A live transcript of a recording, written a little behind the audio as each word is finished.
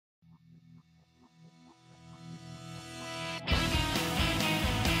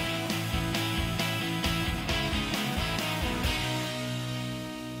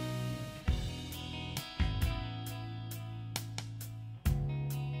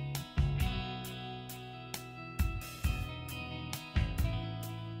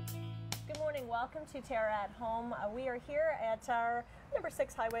welcome to TERRA at Home. We are here at our number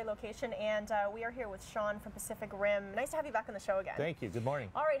 6 highway location, and we are here with Shaun from Pacific Rim. Nice to have you back on the show again. Thank you. Good morning.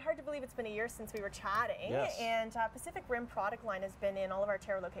 All right, hard to believe it's been a year since we were chatting. Yes. And Pacific Rim product line has been in all of our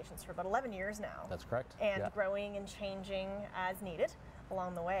TERRA locations for about 11 years now. That's correct. And growing and changing as needed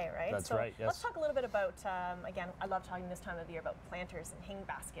along the way, right? That's so right, yes. Let's talk a little bit about, again, I love talking this time of year about planters and hang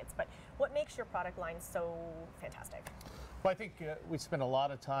baskets, but what makes your product line so fantastic? Well, I think we spent a lot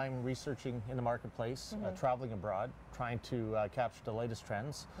of time researching in the marketplace, traveling abroad, trying to capture the latest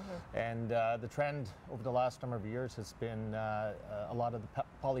trends. And the trend over the last number of years has been a lot of the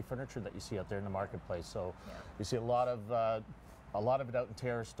poly furniture that you see out there in the marketplace. So you see a lot of it out in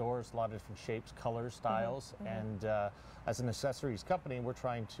TERRA stores, a lot of different shapes, colors, styles, and as an accessories company, we're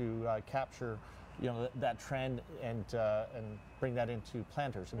trying to capture, that trend and bring that into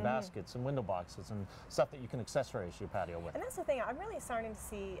planters and baskets and window boxes and stuff that you can accessorize your patio with. And that's the thing, I'm really starting to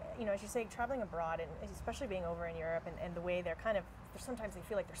see, as you say, traveling abroad, and especially being over in Europe, and the way they're sometimes they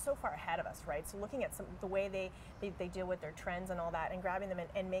feel like they're so far ahead of us, right? So looking at the way they deal with their trends and all that, and grabbing them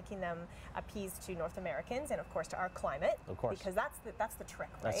and making them appease to North Americans and of course to our climate, of course, because that's the trick,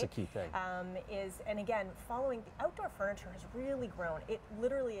 right? That's the key thing. And again, following the outdoor furniture has really grown. It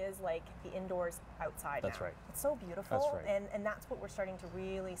literally is like the indoors outside. That's now. right. It's so beautiful. That's right. And that's what we're starting to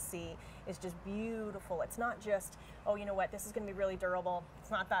really see is just beautiful. It's not just, oh, you know what, this is going to be really durable.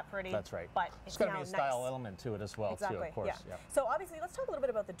 It's not that pretty. That's right. But it's going to be a style element to it as well, exactly. too, of course. Yeah. So obviously, let's talk a little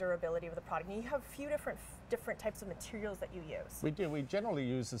bit about the durability of the product. And you have a few different types of materials that you use. We do. We generally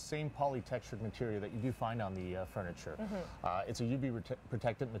use the same poly-textured material that you do find on the furniture. It's a UV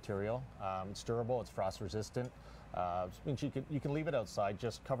protectant material. It's durable. It's frost resistant. Which means you can leave it outside,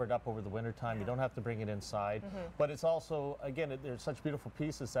 just covered up over the winter time. You don't have to bring it inside. But it's also, again, there's such beautiful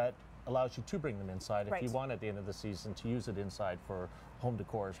pieces that allows you to bring them inside if you want at the end of the season to use it inside for home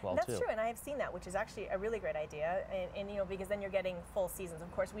decor as well. That's true, and I have seen that, which is actually a really great idea. And because then you're getting full seasons.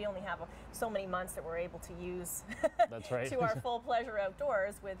 Of course, we only have so many months that we're able to use That's right. to our full pleasure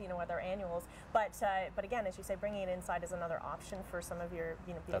outdoors with with our annuals. But again, as you say, bringing it inside is another option for some of your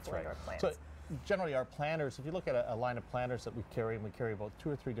beautiful indoor plants. So generally, our planters, if you look at a line of planters that we carry, and we carry about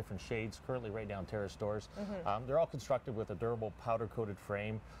 2 or 3 different shades currently right now in TERRA stores. They're all constructed with a durable powder-coated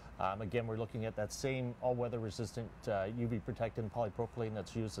frame. Again, we're looking at that same all-weather resistant UV protectant polypropylene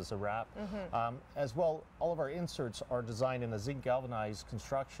that's used as a wrap. As well, all of our inserts are designed in a zinc galvanized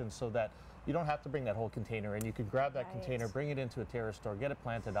construction so that you don't have to bring that whole container in. You can grab that container, bring it into a TERRA store, get it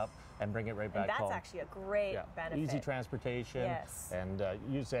planted up, and bring it right back home. That's actually a great benefit. Easy transportation, and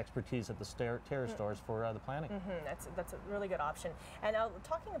use the expertise at the TERRA stores for the planting. That's a really good option. And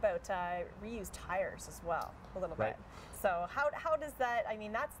talking about reused tires as well, a little bit. So how does that? I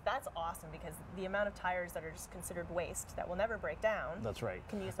mean, that's awesome, because the amount of tires that are just considered waste that will never break down. That's right.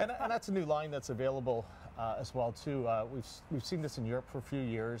 Can use and that's a new line that's available as well too. We've seen this in Europe for a few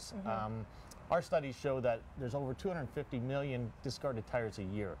years. Our studies show that there's over 250 million discarded tires a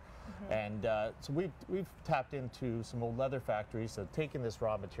year. And so we've tapped into some old leather factories that have taken this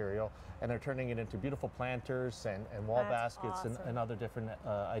raw material and they're turning it into beautiful planters and wall baskets and other different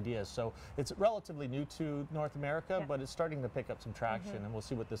ideas. So it's relatively new to North America, but it's starting to pick up some traction, and we'll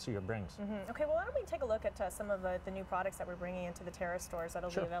see what this year brings. Okay, well, why don't we take a look at some of the new products that we're bringing into the TERRA stores that'll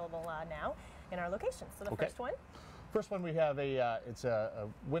be available now in our locations. So the first one? First one we have it's a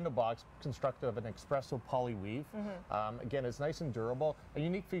window box constructed of an espresso poly weave. Again, it's nice and durable. A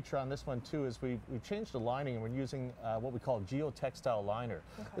unique feature on this one too is we've changed the lining, and we're using what we call a geotextile liner.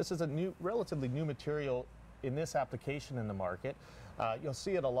 This is a relatively new material in this application in the market. You'll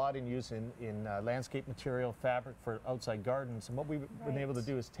see it a lot in use in landscape material, fabric for outside gardens. And what we've been able to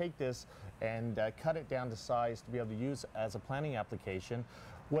do is take this and cut it down to size to be able to use as a planting application.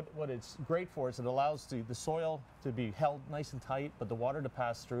 What it's great for is it allows the soil to be held nice and tight, but the water to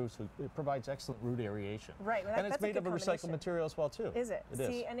pass through, so it provides excellent root aeration. Right, well, and it's made of a recycled material as well too. Is it? It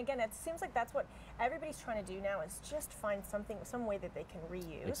See, is. and again, it seems like that's what everybody's trying to do now, is just find some way that they can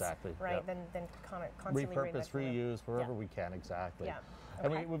reuse. Exactly. Right, then kind of constantly repurpose, reuse wherever we can. Exactly. Yeah.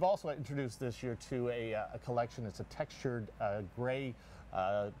 Okay. And we've also introduced this year to a collection. It's a textured gray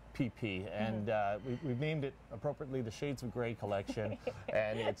PP, and we've named it appropriately the Shades of Gray collection.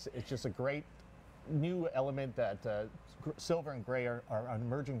 And it's just a great new element that silver and gray are an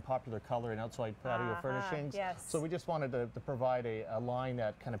emerging popular color in outside patio furnishings. Yes. So we just wanted to provide a line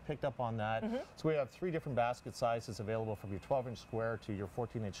that kind of picked up on that. So we have 3 different basket sizes available, from your 12-inch square to your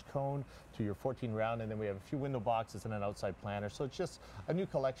 14-inch cone to your 14 round, and then we have a few window boxes and an outside planter. So it's just a new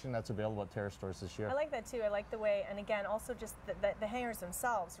collection that's available at TERRA stores this year. I like that too. I like the way, and again, also just the hangers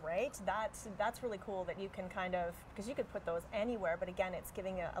themselves, right? That's really cool that you can kind of, because you could put those anywhere, but again, it's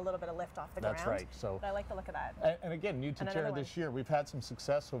giving a little bit of lift off the ground. That's right. So but I like the look of that. And again, new to TERRA this year, we've had some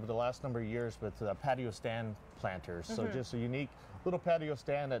success over the last number of years with patio stand planters. So just a unique little patio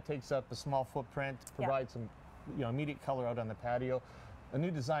stand that takes up a small footprint, provides some immediate color out on the patio. A new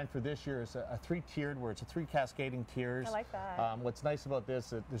design for this year is a 3-tiered, where it's a 3 cascading tiers. I like that. What's nice about this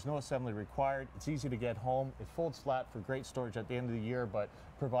is that there's no assembly required. It's easy to get home. It folds flat for great storage at the end of the year, but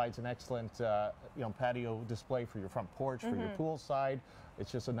provides an excellent patio display for your front porch, for your pool side.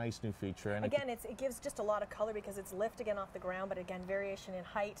 It's just a nice new feature. And again, it gives just a lot of color because it's lift again off the ground, but again, variation in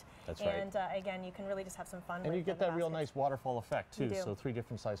height. That's right. And again, you can really just have some fun with it. And you get that real nice waterfall effect too. So 3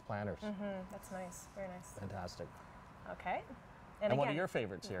 different size planters. That's nice. Very nice. Fantastic. Okay. And one of your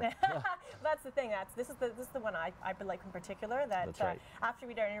favorites here. That's the thing. This is the one I like in particular. That's right. After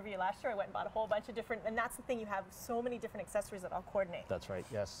we did our interview last year, I went and bought a whole bunch of different. And that's the thing. You have so many different accessories that all coordinate. That's right.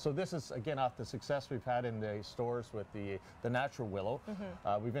 Yes. So this is again off the success we've had in the stores with the natural willow.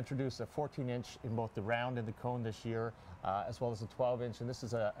 We've introduced a 14-inch in both the round and the cone this year, as well as a 12-inch. And this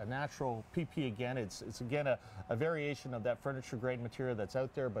is a natural PP again. It's again a variation of that furniture grade material that's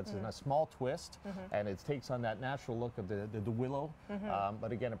out there, but it's in a small twist, and it takes on that natural look of the willow.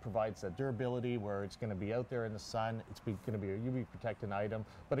 But again, it provides that durability where it's going to be out there in the sun. It's going to be a UV protected item.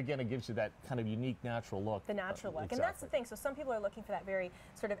 But again, it gives you that kind of unique natural look. The natural look. Exactly. And that's the thing. So some people are looking for that very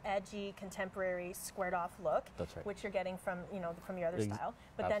sort of edgy, contemporary, squared off look, that's right, which you're getting from from your other style.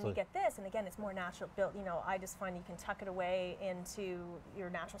 But then you get this, and again, it's more natural built. I just find you can tuck it away into your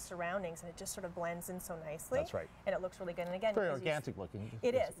natural surroundings, and it just sort of blends in so nicely. That's right. And it looks really good. And again, very organic looking.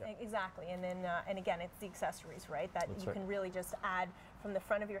 It is, exactly. And then and again, it's the accessories, right? That you can really just add from the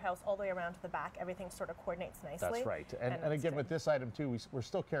front of your house all the way around to the back. Everything sort of coordinates nicely. That's right. And again, with this item too, we're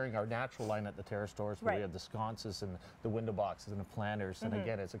still carrying our natural line at the TERRA stores, where we have the sconces and the window boxes and the planters. And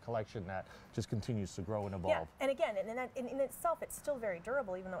again, it's a collection that just continues to grow and evolve. Yeah, and again, in itself, it's still very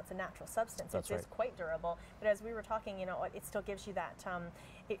durable, even though it's a natural substance. It is quite durable. But as we were talking, it still gives you that.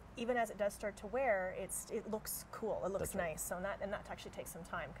 Even as it does start to wear, it looks cool. It looks nice. So that actually takes some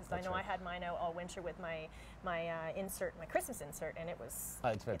time, because I know I had mine out all winter with my insert, my Christmas insert, and it was.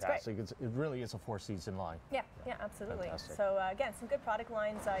 It's fantastic. It really is a 4-season line. Yeah, absolutely. Fantastic. So again, some good product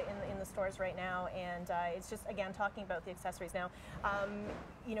lines in the stores right now, and it's just again talking about the accessories now.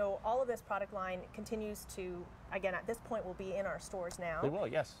 All of this product line continues to, again, at this point, will be in our stores now. They will,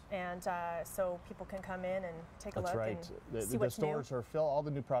 yes. And so people can come in and take a look. That's right. And see what's the stores are filled. All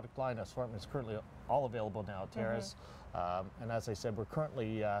the new product line assortment is currently all available now at TERRA's. And as I said, we're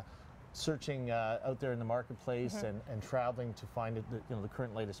currently searching out there in the marketplace and traveling to find the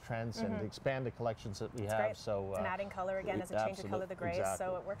current latest trends and to expand the collections that we have. Great. So and adding color again as a change of color, the grays. Exactly.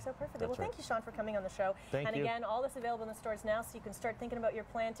 So it works out perfectly. Well, thank you, Shaun, for coming on the show. Thank you. And again, all this available in the stores now, so you can start thinking about your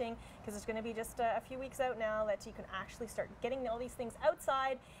planting, because it's going to be just a few weeks out now that you can actually start getting all these things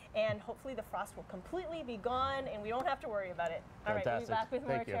outside, and hopefully the frost will completely be gone and we don't have to worry about it. All right, we'll be back with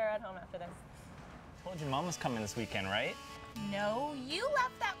more TERRA at Home after this. Told you Mama's coming this weekend, right? No, you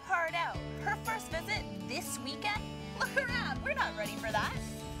left that part out. Her first visit this weekend? Look around, we're not ready for that.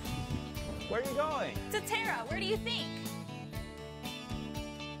 Where are you going? To TERRA, where do you think?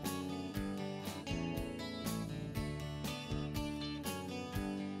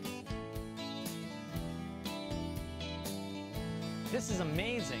 This is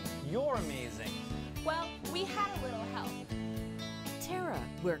amazing. You're amazing. Well, we had a little help. TERRA,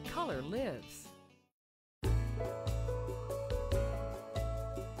 where color lives.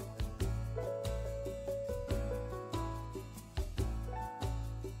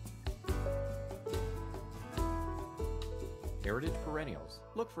 Heritage Perennials.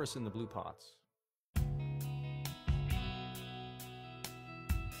 Look for us in the blue pots.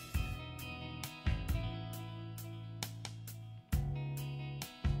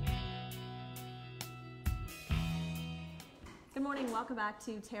 Good morning, welcome back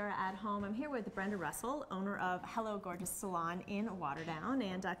to Terra at Home. I'm here with Brenda Russell, owner of Hello Gorgeous Salon in Waterdown,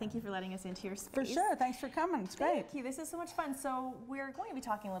 and thank you for letting us into your space. For sure, thanks for coming, it's great. Thank you, this is so much fun. So we're going to be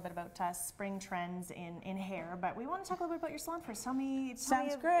talking a little bit about spring trends in hair, but we want to talk a little bit about your salon first. Tell me a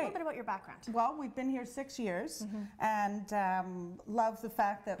little bit about your background. Well, we've been here 6 years, and love the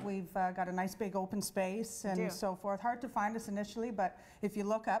fact that we've got a nice big open space and so forth. Hard to find us initially, but if you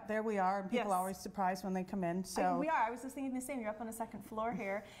look up, there we are, and people are always surprised when they come in. So we are. I was just thinking the same. You're up on the second floor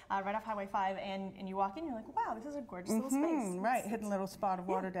here, right off Highway 5, and you walk in, you're like, wow, this is a gorgeous little space. Right, hidden little spot of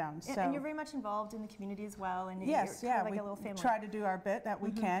Waterdown. So. And you're very much involved in the community as well, and yes, you're kind of like a little family. We try to do our bit that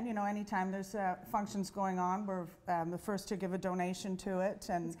we can. You know, anytime there's functions going on, we're the first to give a donation to it.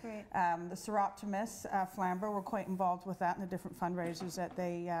 And the Seroptimus Flamber, we're quite involved with that and the different fundraisers that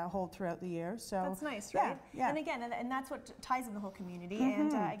they hold throughout the year. So that's nice, right? Yeah. And again, and that's what ties in the whole community.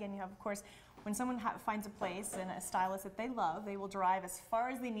 And again, you have, of course, when someone finds a place and a stylist that they love, they will drive as far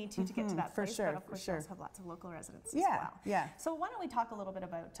as they need to get to that place. But of course, you also have lots of local residents as well. Yeah. So why don't we talk a little bit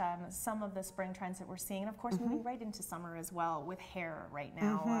about some of the spring trends that we're seeing, and of course, moving right into summer as well with hair right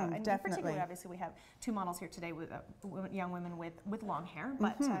now. And particularly, obviously, we have two models here today with young women with long hair,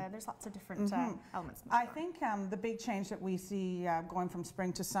 but there's lots of different elements. I think the big change that we see going from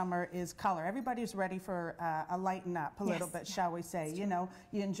spring to summer is color. Everybody's ready for a lighten up a little bit, shall we say. You know,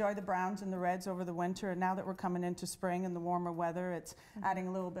 you enjoy the browns and the reds over the winter, and now that we're coming into spring and the warmer weather, it's adding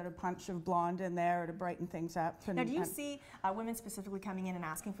a little bit of punch of blonde in there to brighten things up. And, now, do you see women specifically coming in and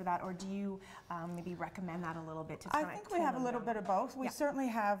asking for that, or do you maybe recommend that a little bit to try? I think we have a little bit of both. We certainly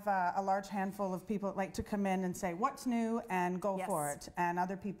have a large handful of people that like to come in and say, what's new, and go for it. And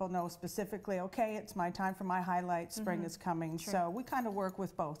other people know specifically, okay, it's my time for my highlight, spring is coming. So we kind of work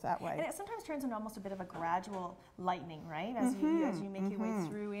with both that way. And it sometimes turns into almost a bit of a gradual lightening, right? As you make your way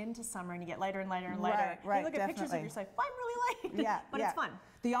through into summer and you get lighter and lighter and lighter. Right, you look at pictures of yourself, I'm really light. But it's fun.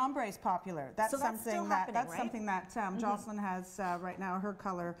 The ombre is popular. That's something that Jocelyn has right now. Her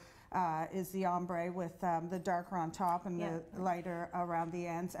color is the ombre with the darker on top and the lighter around the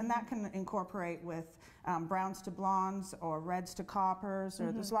ends, and that can incorporate with browns to blondes or reds to coppers,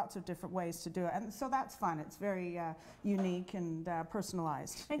 or there's lots of different ways to do it, and so that's fun. It's very unique and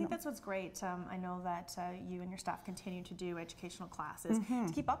personalized. I think that's what's great. I know that you and your staff continue to do educational classes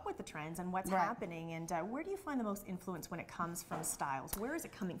to keep up with the trends and what's happening, and where do you find the most influence when it comes from styles? Where is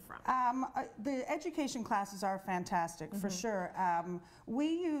it coming from? The education classes are fantastic, for sure. We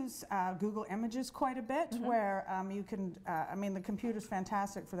use Google Images quite a bit, where you can, I mean, the computer's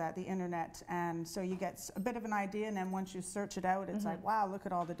fantastic for that, the internet, and so you get a bit of an idea, and then once you search it out, it's like, wow, look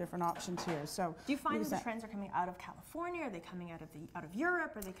at all the different options here. So do you find that the trends are coming out of California? Are they coming out of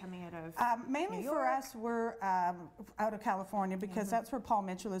Europe? Are they coming out of mainly New York? For us, we're out of California, because that's where Paul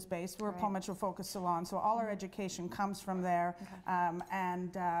Mitchell is based. We're a Paul Mitchell focused salon, so all our education comes from there,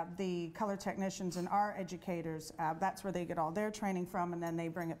 and the color technicians and our educators, that's where they get all their training from, and then they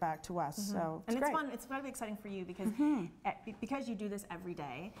bring it back to us. So it's fun. It's got to be exciting for you because you do this every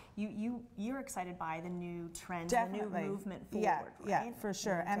day. You're excited by the new trends, the new movement forward. Yeah, for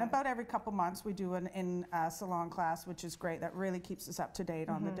sure. And about every couple months we do an in-salon class, which is great. That really keeps us up to date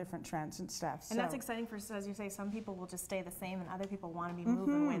on the different trends and stuff. And that's exciting for, as you say, some people will just stay the same, and other people want to be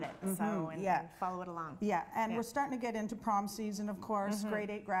moving with it. And follow it along. Yeah, and we're starting to get into prom season, of course. Grade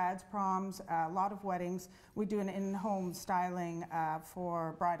 8 grads, proms, a lot of weddings. We do an in-home styling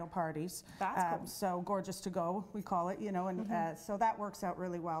for bridal parties. That's cool. So gorgeous to go, we call it, you know, and so that works out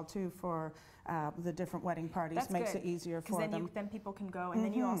really well too for the different wedding parties. That's makes good, it easier for them. Then people can go, and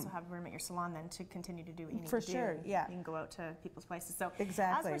then you also have room at your salon then to continue to do what you need to do. For sure, yeah. You can go out to people's places. So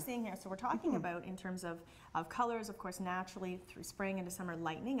exactly. As we're seeing here, so we're talking about in terms of colors, of course, naturally through spring into summer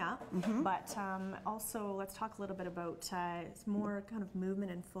lightening up, but also let's talk a little bit about more kind of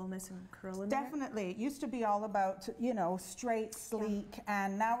movement and fullness and curl in there. Definitely. It used to be all about, you know, straight, sleek,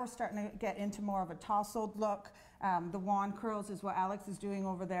 and now we're starting to get into more of a tousled look. The wand curls is what Alex is doing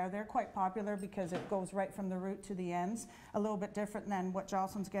over there. They're quite popular because it goes right from the root to the ends. A little bit different than what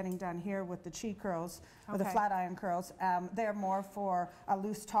Jocelyn's getting done here with the chi curls, or the flat iron curls. They're more for a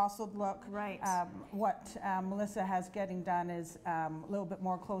loose tousled look. Right. What Melissa has getting done is a little bit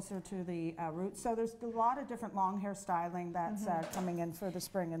more closer to the root. So there's a lot of different long hair styling that's coming in for the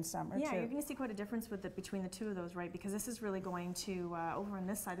spring and summer too. Yeah, you're going to see quite a difference between the two of those, right? Because this is really going to, over on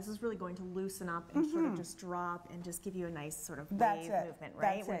this side, this is really going to loosen up and sort of just drop and just give you a nice sort of wave movement,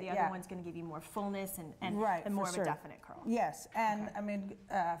 right? Where the other one's going to give you more fullness and more of a definite curl. Yes, and I mean,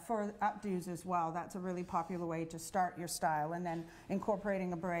 for updos as well, that's a really popular way to start your style, and then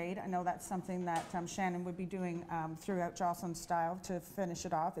incorporating a braid. I know that's something that Shannon would be doing throughout Jocelyn's style to finish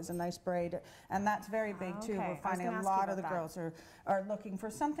it off, is a nice braid, and that's very big too. We're finding a lot of the girls are looking for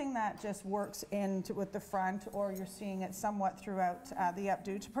something that just works with the front, or you're seeing it somewhat throughout the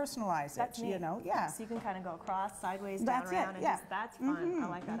updo to personalize it, you know. Yeah. So you can kind of go across, sideways, down, around, and that's fun. I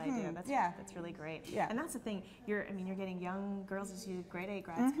like that idea. That's really great. Yeah. And that's the thing. You're getting young girls, as you grade 8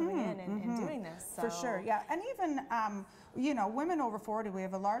 grads coming in and doing this. So. For sure. Yeah. And even you know, women over 40, we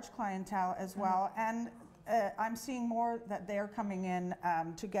have a large clientele as well, and I'm seeing more that they're coming in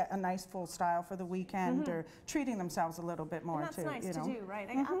to get a nice full style for the weekend, or treating themselves a little bit more too. That's nice to do, right?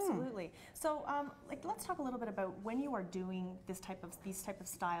 Absolutely. So, like, let's talk a little bit about when you are doing these type of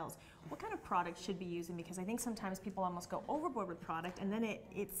styles. What kind of product should be using? Because I think sometimes people almost go overboard with product, and then it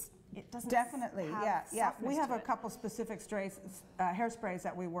doesn't. Definitely, yeah. We have a it. couple specific hairsprays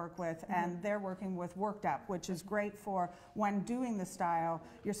that we work with, and they're working with Worked Up, which is great for when doing the style.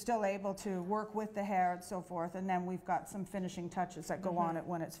 You're still able to work with the hair and so forth, and then we've got some finishing touches that go on it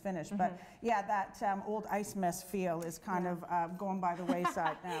when it's finished. But yeah, that old ice mist feel is kind of going by the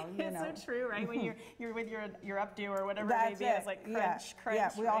wayside now. It's so true, right? When you're with your updo or whatever it may be, it's like crunch. Yeah,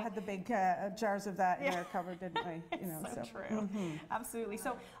 we all had the big jars of that hair covered, didn't we? You know, so true. Absolutely.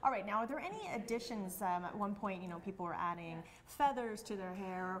 So, all right. Now, are there any additions? At one point, you know, people were adding feathers to their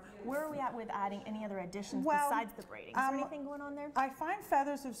hair. Where are we at with adding any other additions besides the braiding? Is there anything going on there? I find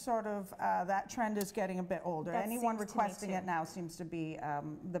feathers have sort of, that trend is getting a bit older. Anyone requesting it now seems to be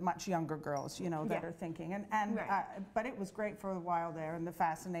the much younger girls, you know, that are thinking. But it was great for a while there, and the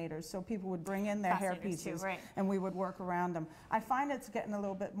fascinators. So people would bring in their hair pieces, and we would work around them. I find it's getting a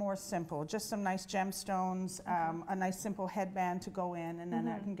little bit more simple. Just some nice gemstones, a nice simple headband to go in, and then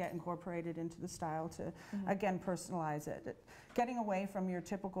that can get incorporated into the style to, again, personalize it. Getting away from your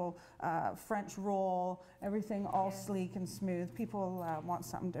typical French roll, everything all sleek and smooth. People want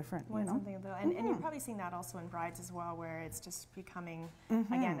something different, you know? And you're probably seeing that also in brides as well, where it's just becoming,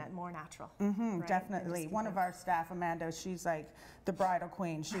 again, more natural. Right? Definitely. One of our staff, Amanda, she's like the bridal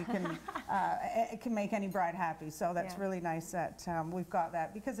queen. She can, it can make any bride happy. So that's really nice that we've got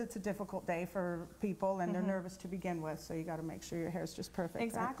that, because it's a difficult day for people, and they're nervous to begin with. So you got to make sure your hair's just perfect.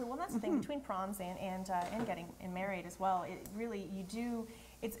 Exactly. Right? Well, that's the thing between proms and getting married as well. It really, you do.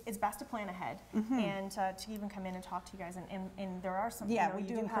 It's best to plan ahead and to even come in and talk to you guys. And there are some, we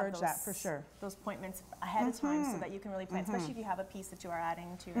do encourage that for sure. Those appointments ahead of time so that you can really plan, especially if you have a piece that you are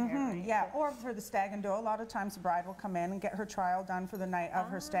adding to your hair. Right? Yeah, or for the stag and doe, a lot of times the bride will come in and get her trial done for the night of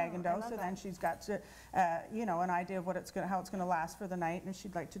her stag and doe. So then she's got to, you know, an idea of how it's going to last for the night, and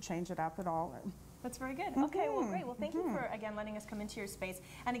she'd like to change it up at all. That's very good. Okay, well, great. Well, thank you for, again, letting us come into your space.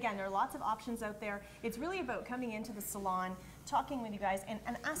 And again, there are lots of options out there. It's really about coming into the salon, talking with you guys, and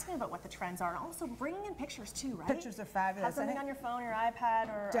asking about what the trends are, and also bringing in pictures too, right? Pictures are fabulous. Have something on your phone, your iPad,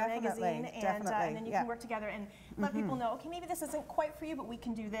 or a magazine, and then you can work together and let people know, okay, maybe this isn't quite for you, but we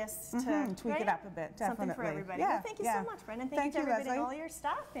can do this to tweak it up a bit, definitely. Something for everybody. Well, thank you so much, Brendan. Thank you to everybody and all your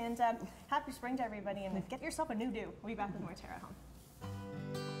staff, and happy spring to everybody, and get yourself a new do. We'll be back with more TERRA Home.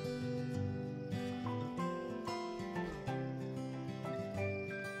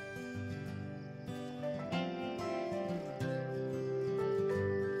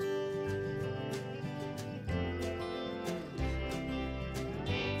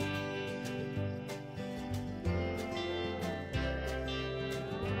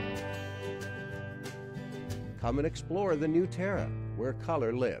 Come and explore the new TERRA, where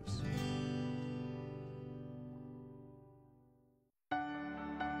color lives.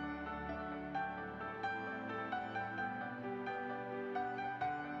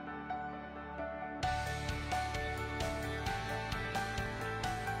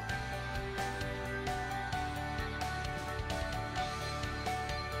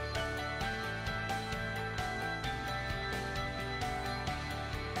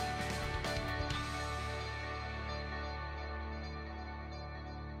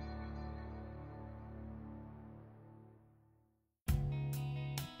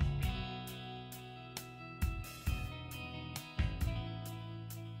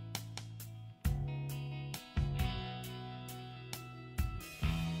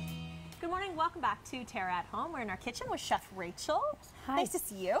 Good morning, welcome back to TERRA at Home. We're in our kitchen with Chef Rachel. Hi. Nice to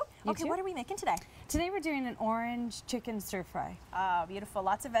see you. Okay, what are we making today? Today we're doing an orange chicken stir fry. Oh, beautiful.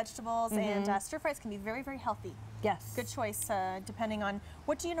 Lots of vegetables, and stir fries can be very, very healthy. Yes. Good choice, depending on,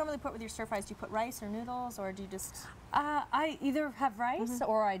 what do you normally put with your stir fries? Do you put rice or noodles, or do you just... I either have rice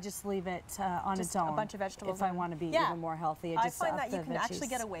or I just leave it on Just its own. a bunch of vegetables if I in. want to be Yeah. even more healthy. I just find up that you the can actually veggies.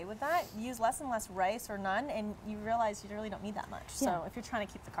 get away with that. Use less and less rice or none, and you realize you really don't need that much. So Yeah. if you're trying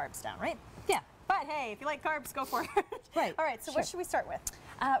to keep the carbs down, right? Yeah. But hey, if you like carbs, go for it. Right. All right, so what should we start with?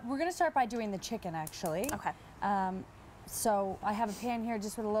 We're going to start by doing the chicken, actually. Okay. So I have a pan here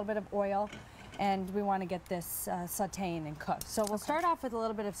just with a little bit of oil, and we want to get this sauteing and cooked. So we'll start off with a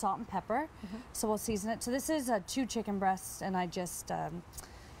little bit of salt and pepper. So we'll season it. So this is 2 chicken breasts, and I just,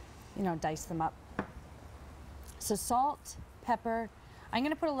 you know, dice them up. So salt, pepper. I'm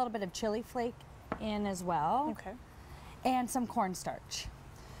going to put a little bit of chili flake in as well. Okay. And some cornstarch.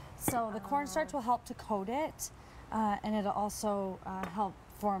 So the cornstarch will help to coat it, and it'll also help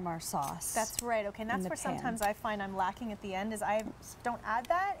form our sauce. That's right. Okay, and that's where sometimes I find I'm lacking at the end is I don't add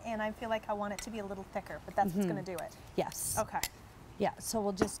that, and I feel like I want it to be a little thicker, but that's what's going to do it. Yes. Okay. Yeah, so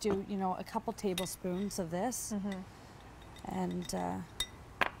we'll just do, you know, a couple tablespoons of this, and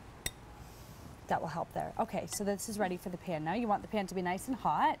that will help there. Okay, so this is ready for the pan now. You want the pan to be nice and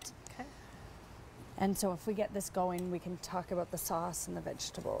hot. Okay. And so if we get this going, we can talk about the sauce and the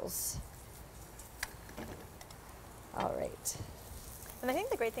vegetables. All right. And I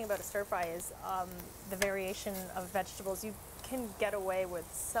think the great thing about a stir fry is the variation of vegetables. You can get away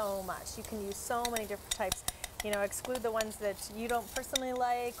with so much. You can use so many different types. You know, exclude the ones that you don't personally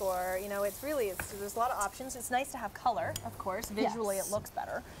like, or you know, there's a lot of options. It's nice to have color, of course. Visually, Yes. it looks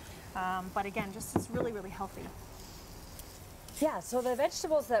better. But again, just it's really, really healthy. Yeah, so the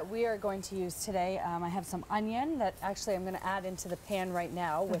vegetables that we are going to use today, I have some onion that actually I'm going to add into the pan right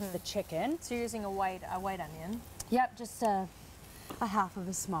now with the chicken. So you're using a white onion. Yep, just a half of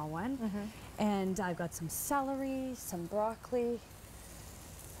a small one. And I've got some celery, some broccoli,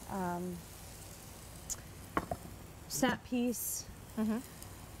 snap peas,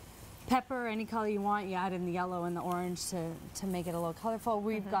 pepper, any color you want. You add in the yellow and the orange to make it a little colorful.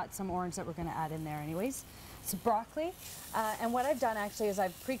 We've got some orange that we're going to add in there anyways. So broccoli, and what I've done actually is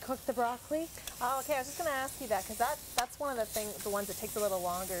I've pre-cooked the broccoli. Oh, okay. I was just going to ask you that because that's one of the ones that takes a little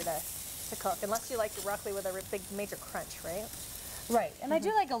longer to cook, unless you like your broccoli with a big major crunch, right? Right, and I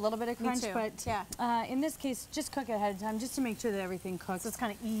do like a little bit of crunch, too. but Yeah. in this case, just cook it ahead of time, just to make sure that everything cooks So it's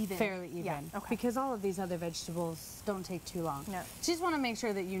kind of even. fairly even. Yeah. Okay. Because all of these other vegetables don't take too long. No. So you just want to make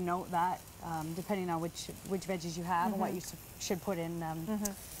sure that you note that, depending on which veggies you have and what you should put in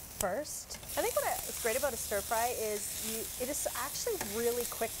first. I think what's great about a stir fry is it is actually really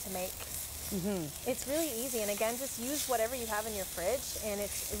quick to make. It's really easy, and again, just use whatever you have in your fridge, and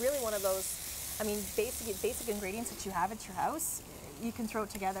it's really one of those, I mean, basic ingredients that you have at your house. You can throw it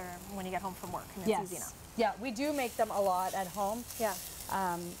together when you get home from work, and it's easy enough. Yeah, we do make them a lot at home. Yeah.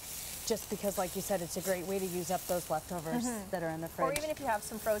 Just because, like you said, it's a great way to use up those leftovers that are in the fridge. Or even if you have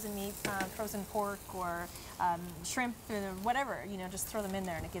some frozen meat, frozen pork, or shrimp, or whatever, you know, just throw them in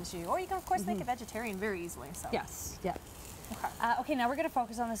there, and it gives you. Or you can, of course, make it vegetarian very easily. So. Yes. Yeah. Okay. Okay, now we're going to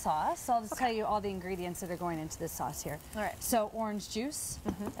focus on the sauce. So I'll just tell you all the ingredients that are going into this sauce here. All right. So orange juice,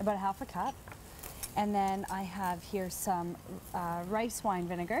 about half a cup. And then I have here some rice wine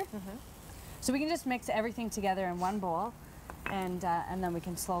vinegar. So we can just mix everything together in one bowl, and then we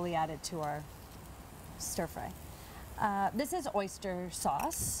can slowly add it to our stir fry. This is oyster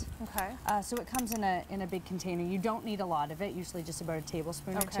sauce. Okay. So it comes in a big container. You don't need a lot of it, usually just about a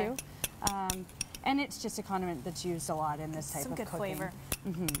tablespoon or two. And it's just a condiment that's used a lot in this type of cooking. Some good flavor.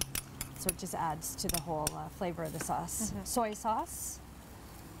 So it just adds to the whole flavor of the sauce. Soy sauce.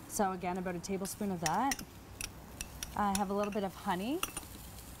 So again, about a tablespoon of that. I have a little bit of honey.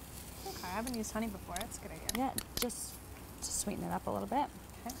 Okay, I haven't used honey before. That's a good idea. Yeah, just to sweeten it up a little bit.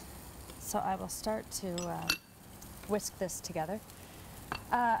 Okay. So I will start to whisk this together.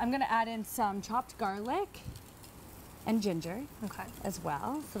 I'm going to add in some chopped garlic and ginger as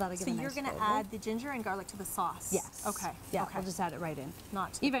well. So that'll give a nice you're going to flavor. add the ginger and garlic to the sauce? Yes. Okay. Yeah, okay. we'll just add it right in.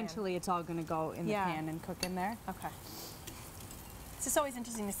 Not to the Eventually, it's all going to go in the pan and cook in there. pan. Okay. It's just always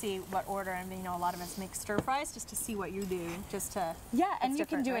interesting to see what order, and you know, a lot of us make stir fries just to see what you do, just to. Yeah, and it's you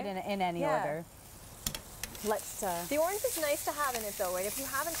can do different, it in any order. Let's. The orange is nice to have in it though, right? If you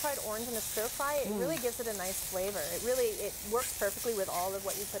haven't tried orange in a stir fry, it really gives it a nice flavor. It works perfectly with all of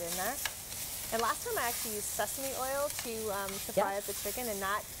what you put in there. And last time I actually used sesame oil to fry up the chicken, and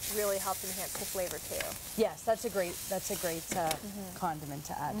that really helped enhance the flavor too. Yes, that's a great condiment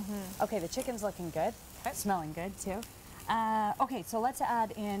to add. Okay, the chicken's looking good. Smelling good too. Okay, so let's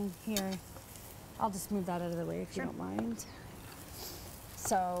add in here. I'll just move that out of the way if you don't mind.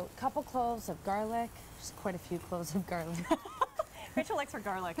 So, a couple cloves of garlic. There's quite a few cloves of garlic. Rachel likes her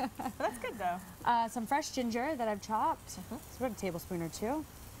garlic. But that's good though. Some fresh ginger that I've chopped. It's about a tablespoon or two.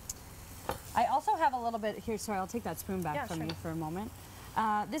 I also have a little bit here. Sorry, I'll take that spoon back from you for a moment.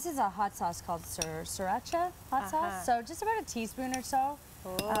 This is a hot sauce called sriracha hot sauce. So just about a teaspoon or so.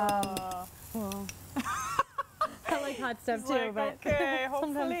 I like hot stuff too, but okay,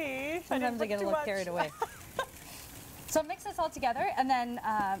 hopefully. sometimes I get a little carried away. So mix this all together, and then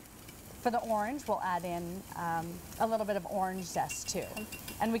for the orange, we'll add in a little bit of orange zest too.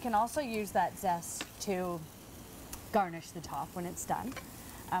 And we can also use that zest to garnish the top when it's done.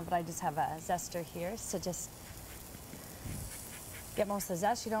 But I just have a zester here, so just get most of the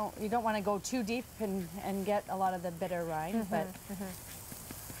zest. You don't want to go too deep and get a lot of the bitter rind, but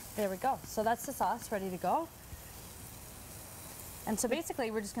there we go. So that's the sauce ready to go. And so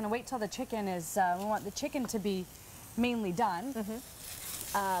basically, we're just going to wait till the chicken is. We want the chicken to be mainly done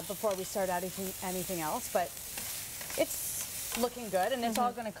before we start adding anything else. But it's looking good, and it's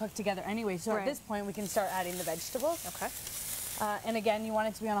all going to cook together anyway. So at this point, we can start adding the vegetables. Okay. And again, you want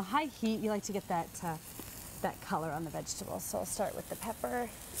it to be on a high heat. You like to get that that color on the vegetables. So I'll start with the pepper.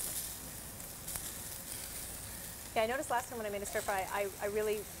 Yeah, I noticed last time when I made a stir fry, I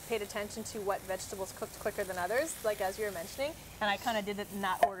really paid attention to what vegetables cooked quicker than others, like as you were mentioning, and I kind of did it in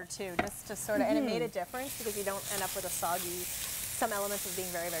that order too, just to sort of, and it made a difference because you don't end up with a soggy, some elements of being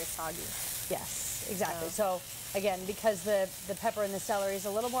very, very soggy. Yes, exactly. So again, because the pepper and the celery is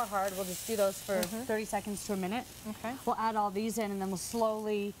a little more hard, we'll just do those for 30 seconds to a minute. Okay. We'll add all these in, and then we'll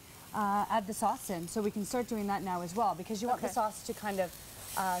slowly add the sauce in. So we can start doing that now as well, because you want the sauce to kind of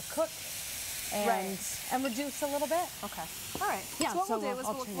cook and reduce a little bit. Okay. All right. Yeah, so what we'll do is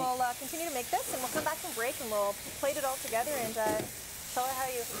we'll continue to make this, and we'll come back from break, and we'll plate it all together and tell her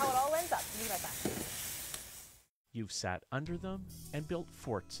how it all ends up. We'll be right back. You've sat under them and built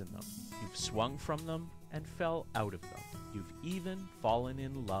forts in them. You've swung from them and fell out of them. You've even fallen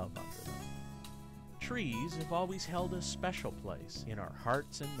in love under them. Trees have always held a special place in our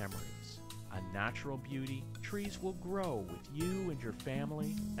hearts and memories. A natural beauty, trees will grow with you and your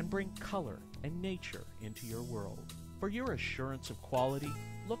family and bring color and nature into your world. For your assurance of quality,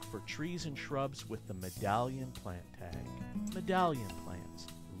 look for trees and shrubs with the Medallion plant tag. Medallion plants,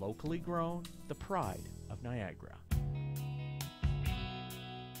 locally grown, the pride of Niagara.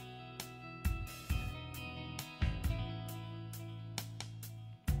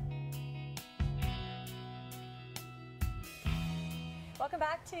 Welcome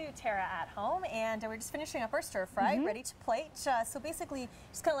back to Terra at Home, and we're just finishing up our stir fry, ready to plate. So basically,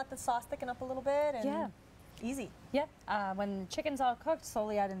 just kind of let the sauce thicken up a little bit, and easy. Yeah. When the chicken's all cooked,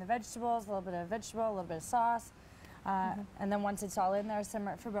 slowly add in the vegetables, a little bit of vegetable, a little bit of sauce, and then once it's all in there,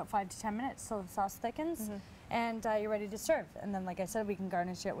 simmer it for about 5 to 10 minutes so the sauce thickens, and you're ready to serve. And then, like I said, we can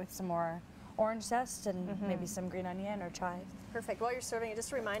garnish it with some more orange zest and maybe some green onion or chives. Perfect. While you're serving it, just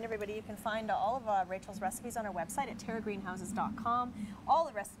to remind everybody, you can find all of Rachel's recipes on our website at terragreenhouses.com. All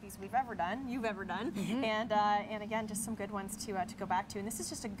the recipes you've ever done, and again, just some good ones to go back to. And this is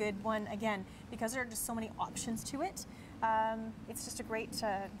just a good one, again, because there are just so many options to it. It's just a great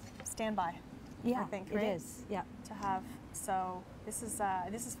standby. Yeah, I think, right? It is. Yeah, to have. So this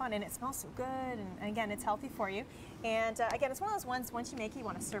is fun, and it smells so good, and again, it's healthy for you. And again, it's one of those ones, once you make it, you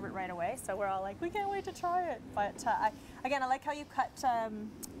want to serve it right away. So we're all like, we can't wait to try it. But again, I like how you cut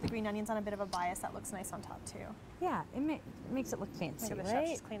the green onions on a bit of a bias. That looks nice on top too. Yeah, it makes it look fancy, Look at right? the chef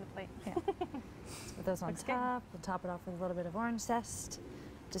just clean the plate. Yeah. With those on top, we'll top it off with a little bit of orange zest,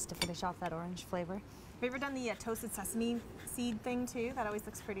 just to finish off that orange flavor. Have you ever done the toasted sesame seed thing too? That always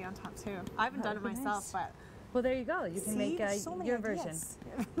looks pretty on top too. I haven't done it myself, but. Well, there you go. You can make your version.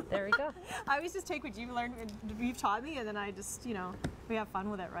 There we go. I always just take what you've learned, you've taught me, and then I just, we have fun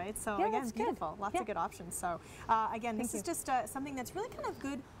with it, right? So yeah, again, beautiful. Lots of good options. So again, this is just something that's really kind of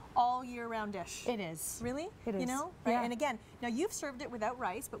good all year round dish. It is. Really? It is. Right? Yeah. And again, now you've served it without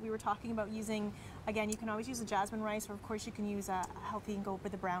rice, but we were talking about using, again, you can always use a jasmine rice, or of course you can use a healthy and go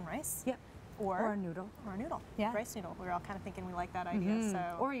with the brown rice. Yep. Or a noodle. Or a noodle. Yeah. Rice noodle. We were all kind of thinking we like that idea.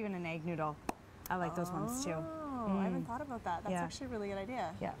 So. Or even an egg noodle. I like those ones too. Oh, I haven't thought about that. That's actually a really good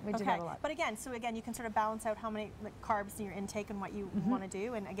idea. Yeah, we do that a lot. But again, you can sort of balance out how many carbs in your intake and what you want to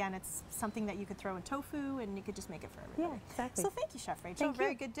do. And again, it's something that you could throw in tofu, and you could just make it for everybody. Yeah, exactly. So thank you, Chef Rachel.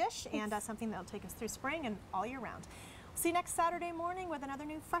 Very good dish, and something that'll take us through spring and all year round. See you next Saturday morning with another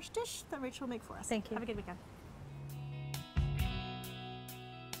new fresh dish that Rachel will make for us. Thank you. Have a good weekend.